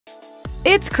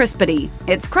It's crispity,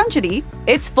 it's crunchity,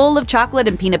 it's full of chocolate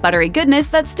and peanut buttery goodness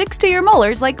that sticks to your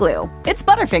molars like glue. It's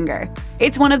Butterfinger.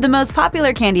 It's one of the most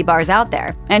popular candy bars out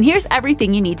there, and here's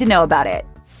everything you need to know about it.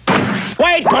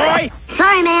 Wait, boy!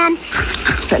 Sorry, man.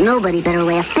 But nobody better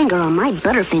lay a finger on my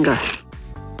Butterfinger.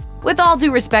 With all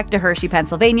due respect to Hershey,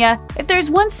 Pennsylvania, if there's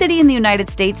one city in the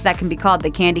United States that can be called the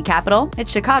candy capital,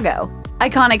 it's Chicago.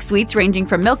 Iconic sweets ranging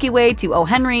from Milky Way to O.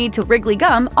 Henry to Wrigley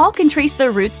Gum all can trace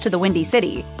their roots to the Windy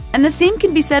City. And the same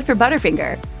can be said for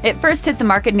Butterfinger. It first hit the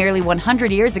market nearly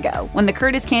 100 years ago, when the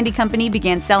Curtis Candy Company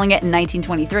began selling it in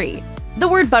 1923. The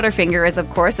word Butterfinger is of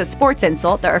course a sports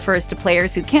insult that refers to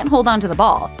players who can't hold onto the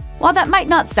ball. While that might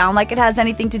not sound like it has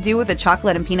anything to do with a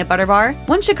chocolate and peanut butter bar,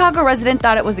 one Chicago resident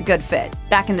thought it was a good fit.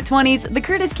 Back in the 20s, the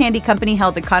Curtis Candy Company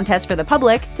held a contest for the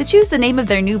public to choose the name of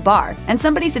their new bar, and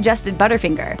somebody suggested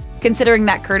Butterfinger. Considering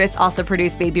that Curtis also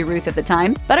produced Baby Ruth at the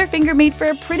time, Butterfinger made for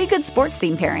a pretty good sports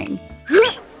theme pairing.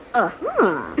 Hey!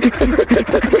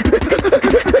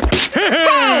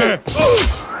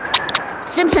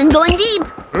 Simpson going deep!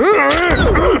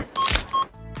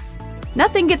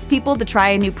 Nothing gets people to try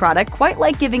a new product quite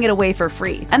like giving it away for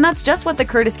free, and that's just what the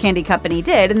Curtis Candy Company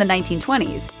did in the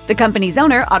 1920s. The company's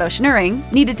owner, Otto Schnurring,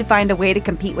 needed to find a way to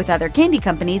compete with other candy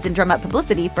companies and drum up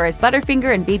publicity for his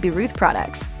Butterfinger and Baby Ruth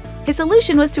products. His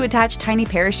solution was to attach tiny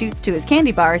parachutes to his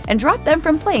candy bars and drop them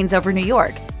from planes over New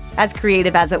York. As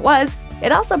creative as it was,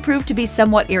 it also proved to be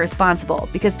somewhat irresponsible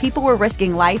because people were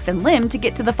risking life and limb to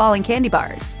get to the falling candy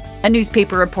bars. A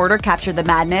newspaper reporter captured the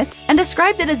madness and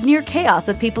described it as near chaos,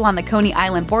 with people on the Coney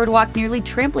Island boardwalk nearly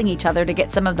trampling each other to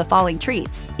get some of the falling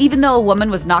treats. Even though a woman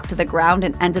was knocked to the ground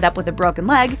and ended up with a broken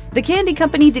leg, the candy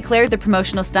company declared the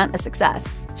promotional stunt a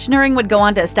success. Schnurring would go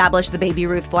on to establish the Baby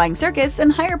Ruth Flying Circus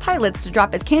and hire pilots to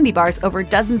drop his candy bars over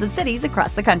dozens of cities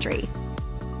across the country.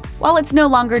 While it's no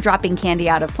longer dropping candy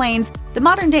out of planes, the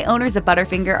modern-day owners of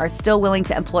Butterfinger are still willing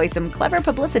to employ some clever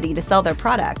publicity to sell their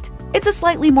product. It's a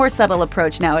slightly more subtle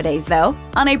approach nowadays, though.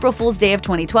 On April Fool's Day of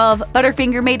 2012,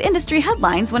 Butterfinger made industry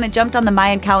headlines when it jumped on the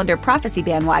Mayan calendar prophecy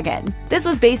bandwagon. This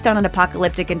was based on an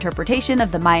apocalyptic interpretation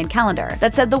of the Mayan calendar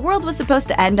that said the world was supposed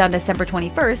to end on December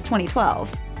 21,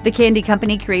 2012. The candy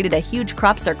company created a huge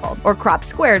crop circle, or crop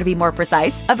square to be more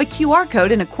precise, of a QR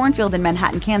code in a cornfield in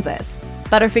Manhattan, Kansas.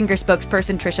 Butterfinger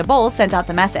spokesperson Trisha Bowles sent out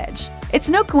the message. It's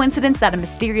no coincidence that a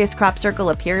mysterious crop circle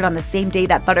appeared on the same day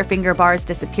that Butterfinger bars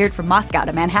disappeared from Moscow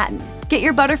to Manhattan. Get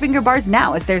your Butterfinger bars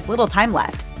now, as there's little time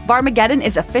left. Barmageddon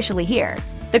is officially here.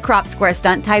 The crop square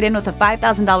stunt tied in with a $5,000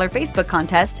 Facebook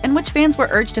contest in which fans were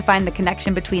urged to find the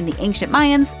connection between the ancient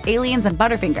Mayans, aliens, and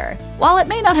Butterfinger. While it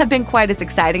may not have been quite as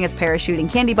exciting as parachuting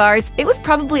candy bars, it was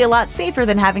probably a lot safer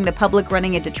than having the public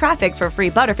running into traffic for free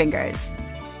Butterfingers.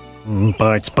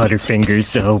 Bart's Butterfingers,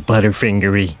 so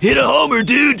Butterfingery. Hit a homer,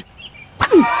 dude!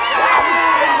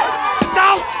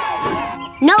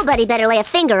 Nobody better lay a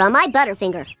finger on my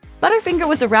Butterfinger. Butterfinger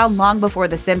was around long before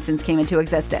The Simpsons came into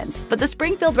existence, but the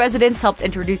Springfield residents helped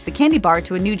introduce the candy bar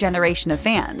to a new generation of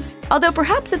fans. Although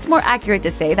perhaps it's more accurate to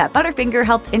say that Butterfinger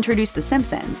helped introduce The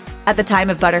Simpsons. At the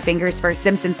time of Butterfinger's first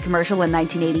Simpsons commercial in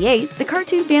 1988, the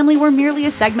cartoon family were merely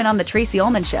a segment on The Tracy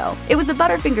Ullman Show. It was a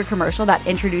Butterfinger commercial that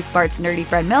introduced Bart's nerdy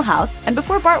friend Milhouse, and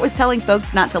before Bart was telling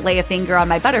folks not to lay a finger on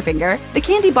my Butterfinger, the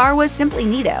candy bar was simply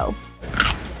neato.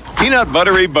 Peanut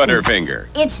buttery Butterfinger.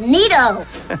 It's neato!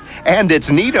 And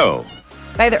it's neato.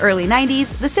 By the early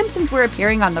 90s, The Simpsons were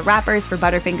appearing on the wrappers for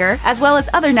Butterfinger, as well as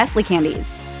other Nestle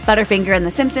candies. Butterfinger and The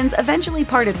Simpsons eventually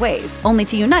parted ways, only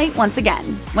to unite once again.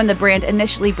 When the brand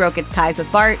initially broke its ties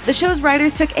with Bart, the show's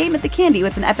writers took aim at the candy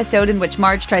with an episode in which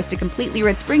Marge tries to completely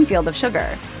rid Springfield of sugar.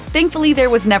 Thankfully, there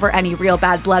was never any real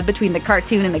bad blood between the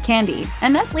cartoon and the candy,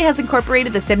 and Nestle has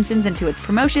incorporated The Simpsons into its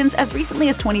promotions as recently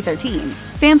as 2013.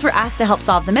 Fans were asked to help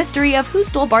solve the mystery of who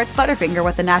stole Bart's Butterfinger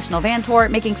with the National Van Tour,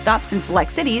 making stops in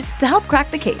select cities to help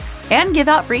crack the case, and give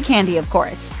out free candy, of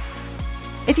course.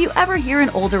 If you ever hear an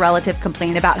older relative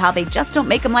complain about how they just don't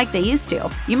make them like they used to,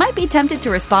 you might be tempted to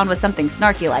respond with something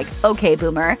snarky like, "Okay,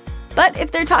 boomer." But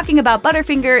if they're talking about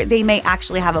Butterfinger, they may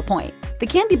actually have a point. The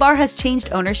candy bar has changed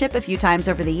ownership a few times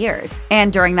over the years,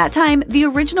 and during that time, the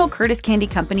original Curtis Candy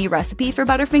Company recipe for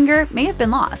Butterfinger may have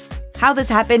been lost. How this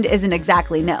happened isn't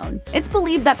exactly known. It's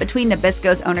believed that between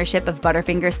Nabisco's ownership of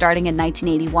Butterfinger starting in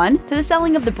 1981 to the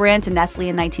selling of the brand to Nestle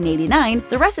in 1989,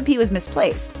 the recipe was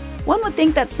misplaced. One would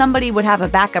think that somebody would have a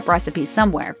backup recipe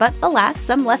somewhere, but alas,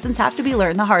 some lessons have to be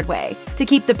learned the hard way. To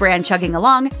keep the brand chugging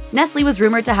along, Nestle was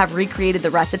rumored to have recreated the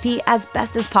recipe as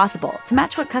best as possible to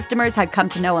match what customers had come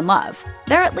to know and love.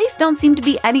 There at least don't seem to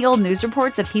be any old news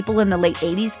reports of people in the late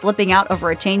 80s flipping out over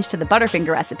a change to the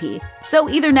Butterfinger recipe. So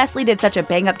either Nestle did such a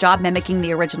bang-up job mimicking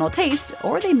the original taste,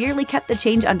 or they merely kept the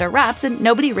change under wraps and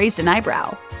nobody raised an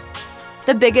eyebrow.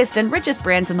 The biggest and richest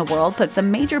brands in the world put some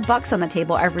major bucks on the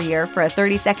table every year for a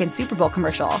 30-second Super Bowl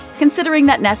commercial. Considering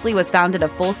that Nestle was founded a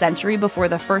full century before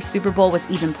the first Super Bowl was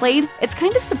even played, it's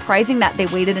kind of surprising that they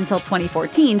waited until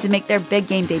 2014 to make their big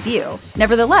game debut.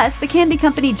 Nevertheless, the candy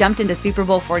company jumped into Super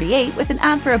Bowl 48 with an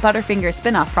ad for a Butterfinger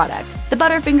spin-off product, the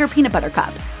Butterfinger Peanut Butter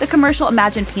Cup. The commercial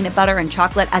imagined peanut butter and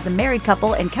chocolate as a married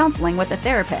couple in counseling with a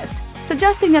therapist,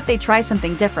 suggesting that they try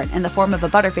something different in the form of a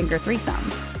Butterfinger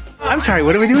threesome. I'm sorry,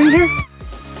 what are we doing here?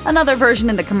 Another version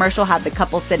in the commercial had the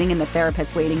couple sitting in the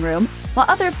therapist's waiting room, while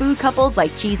other food couples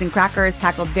like cheese and crackers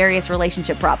tackled various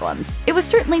relationship problems. It was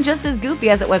certainly just as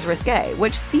goofy as it was risque,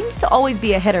 which seems to always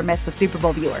be a hit or miss with Super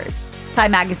Bowl viewers.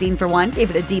 Time magazine, for one, gave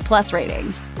it a D+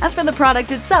 rating. As for the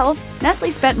product itself,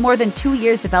 Nestle spent more than 2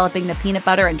 years developing the peanut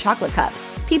butter and chocolate cups.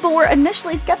 People were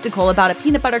initially skeptical about a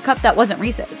peanut butter cup that wasn't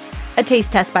Reese's. A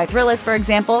taste test by Thrillist, for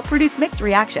example, produced mixed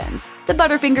reactions. The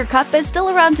Butterfinger cup is still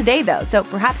around today, though, so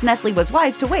perhaps Nestle was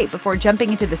wise to wait before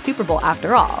jumping into the Super Bowl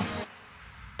after all.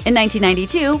 In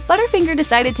 1992, Butterfinger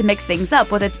decided to mix things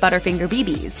up with its Butterfinger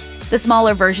BBs. The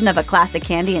smaller version of a classic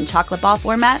candy and chocolate ball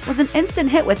format was an instant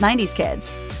hit with 90s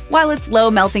kids. While its low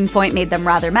melting point made them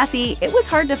rather messy, it was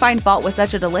hard to find fault with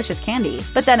such a delicious candy.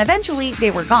 But then eventually,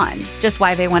 they were gone. Just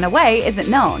why they went away isn't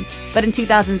known. But in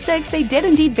 2006, they did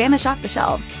indeed vanish off the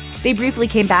shelves. They briefly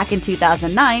came back in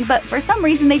 2009, but for some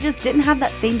reason they just didn't have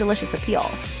that same delicious appeal.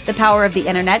 The power of the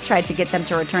internet tried to get them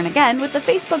to return again with the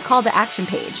Facebook call to action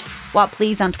page, while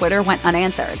pleas on Twitter went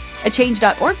unanswered. A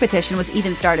Change.org petition was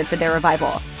even started for their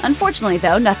revival. Unfortunately,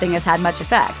 though, nothing has had much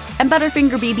effect, and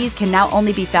Butterfinger BBs can now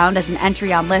only be found as an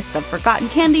entry on lists of forgotten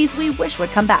candies we wish would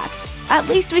come back. At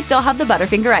least we still have the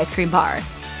Butterfinger ice cream bar.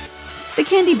 The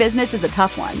candy business is a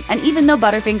tough one, and even though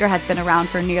Butterfinger has been around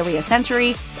for nearly a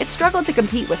century, it struggled to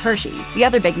compete with Hershey, the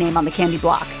other big name on the candy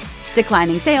block.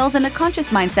 Declining sales and a conscious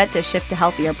mindset to shift to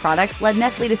healthier products led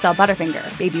Nestle to sell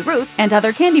Butterfinger, Baby Ruth, and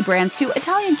other candy brands to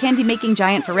Italian candy-making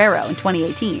giant Ferrero in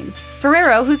 2018.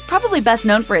 Ferrero, who's probably best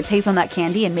known for its hazelnut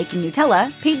candy and making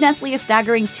Nutella, paid Nestle a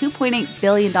staggering $2.8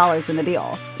 billion in the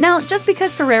deal. Now, just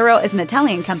because Ferrero is an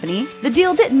Italian company, the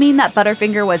deal didn't mean that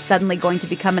Butterfinger was suddenly going to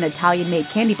become an Italian-made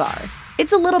candy bar.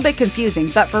 It's a little bit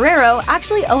confusing, but Ferrero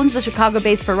actually owns the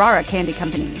Chicago-based Ferrara Candy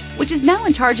Company, which is now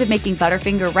in charge of making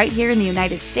Butterfinger right here in the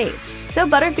United States. So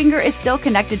Butterfinger is still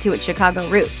connected to its Chicago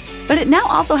roots, but it now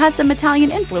also has some Italian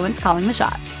influence calling the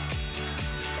shots.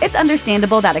 It's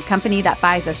understandable that a company that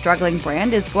buys a struggling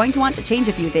brand is going to want to change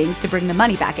a few things to bring the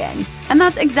money back in. And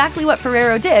that's exactly what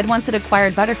Ferrero did once it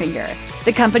acquired Butterfinger.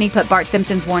 The company put Bart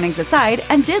Simpson's warnings aside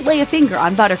and did lay a finger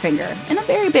on Butterfinger in a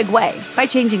very big way by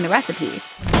changing the recipe.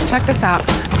 Check this out.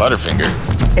 Butterfinger.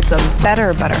 It's a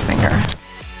better Butterfinger.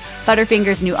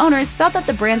 Butterfinger's new owners felt that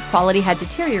the brand's quality had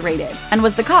deteriorated and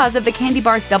was the cause of the candy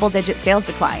bar's double-digit sales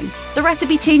decline. The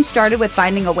recipe change started with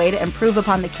finding a way to improve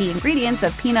upon the key ingredients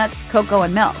of peanuts, cocoa,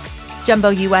 and milk. Jumbo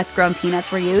US-grown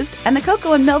peanuts were used, and the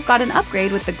cocoa and milk got an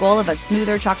upgrade with the goal of a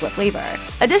smoother chocolate flavor.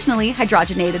 Additionally,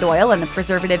 hydrogenated oil and the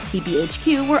preservative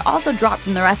TBHQ were also dropped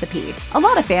from the recipe. A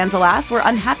lot of fans, alas, were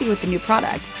unhappy with the new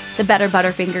product. The Better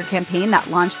Butterfinger campaign that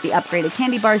launched the upgraded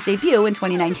candy bar's debut in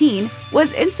 2019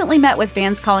 was instantly met with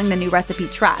fans calling the new recipe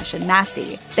trash and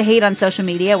nasty. The hate on social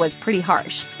media was pretty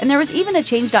harsh, and there was even a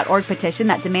Change.org petition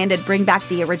that demanded bring back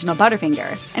the original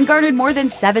Butterfinger, and garnered more than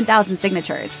 7,000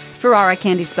 signatures. Ferrara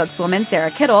Candy spokeswoman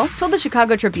Sarah Kittle told the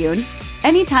Chicago Tribune,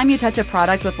 "Anytime you touch a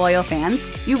product with loyal fans,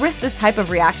 you risk this type of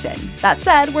reaction. That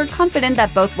said, we're confident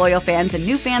that both loyal fans and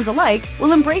new fans alike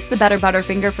will embrace the Better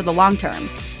Butterfinger for the long term."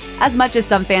 As much as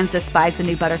some fans despise the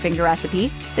new Butterfinger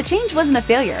recipe, the change wasn't a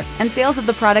failure, and sales of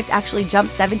the product actually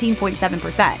jumped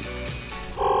 17.7%.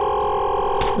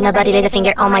 Nobody lays a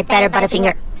finger on my Better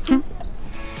Butterfinger.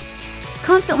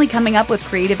 Constantly coming up with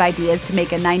creative ideas to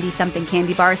make a 90-something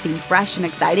candy bar seem fresh and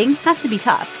exciting has to be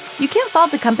tough. You can't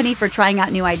fault a company for trying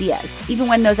out new ideas, even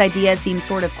when those ideas seem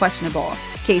sort of questionable.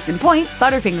 Case in point,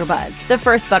 Butterfinger Buzz, the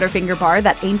first Butterfinger bar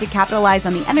that aimed to capitalize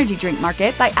on the energy drink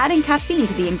market by adding caffeine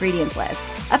to the ingredients list.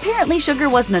 Apparently, sugar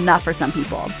wasn't enough for some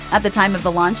people. At the time of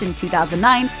the launch in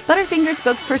 2009, Butterfinger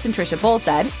spokesperson Trisha Bowl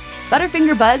said,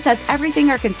 "Butterfinger Buzz has everything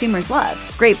our consumers love.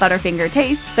 Great Butterfinger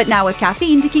taste, but now with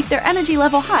caffeine to keep their energy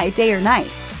level high day or night."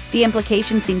 The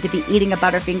implication seemed to be eating a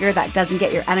Butterfinger that doesn't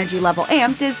get your energy level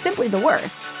amped is simply the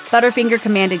worst. Butterfinger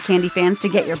commanded candy fans to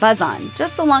get your buzz on,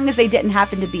 just so long as they didn't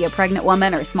happen to be a pregnant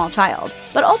woman or small child.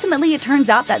 But ultimately, it turns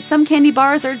out that some candy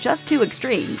bars are just too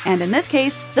extreme, and in this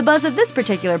case, the buzz of this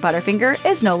particular Butterfinger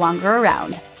is no longer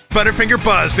around. Butterfinger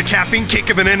Buzz, the caffeine kick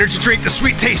of an energy drink, the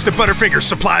sweet taste of Butterfinger.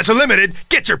 Supplies are limited.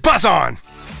 Get your buzz on!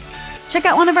 Check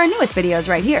out one of our newest videos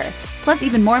right here. Plus,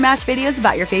 even more MASH videos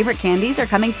about your favorite candies are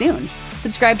coming soon.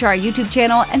 subscribe to our YouTube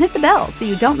channel, and hit the bell so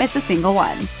you don't miss a single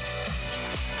one.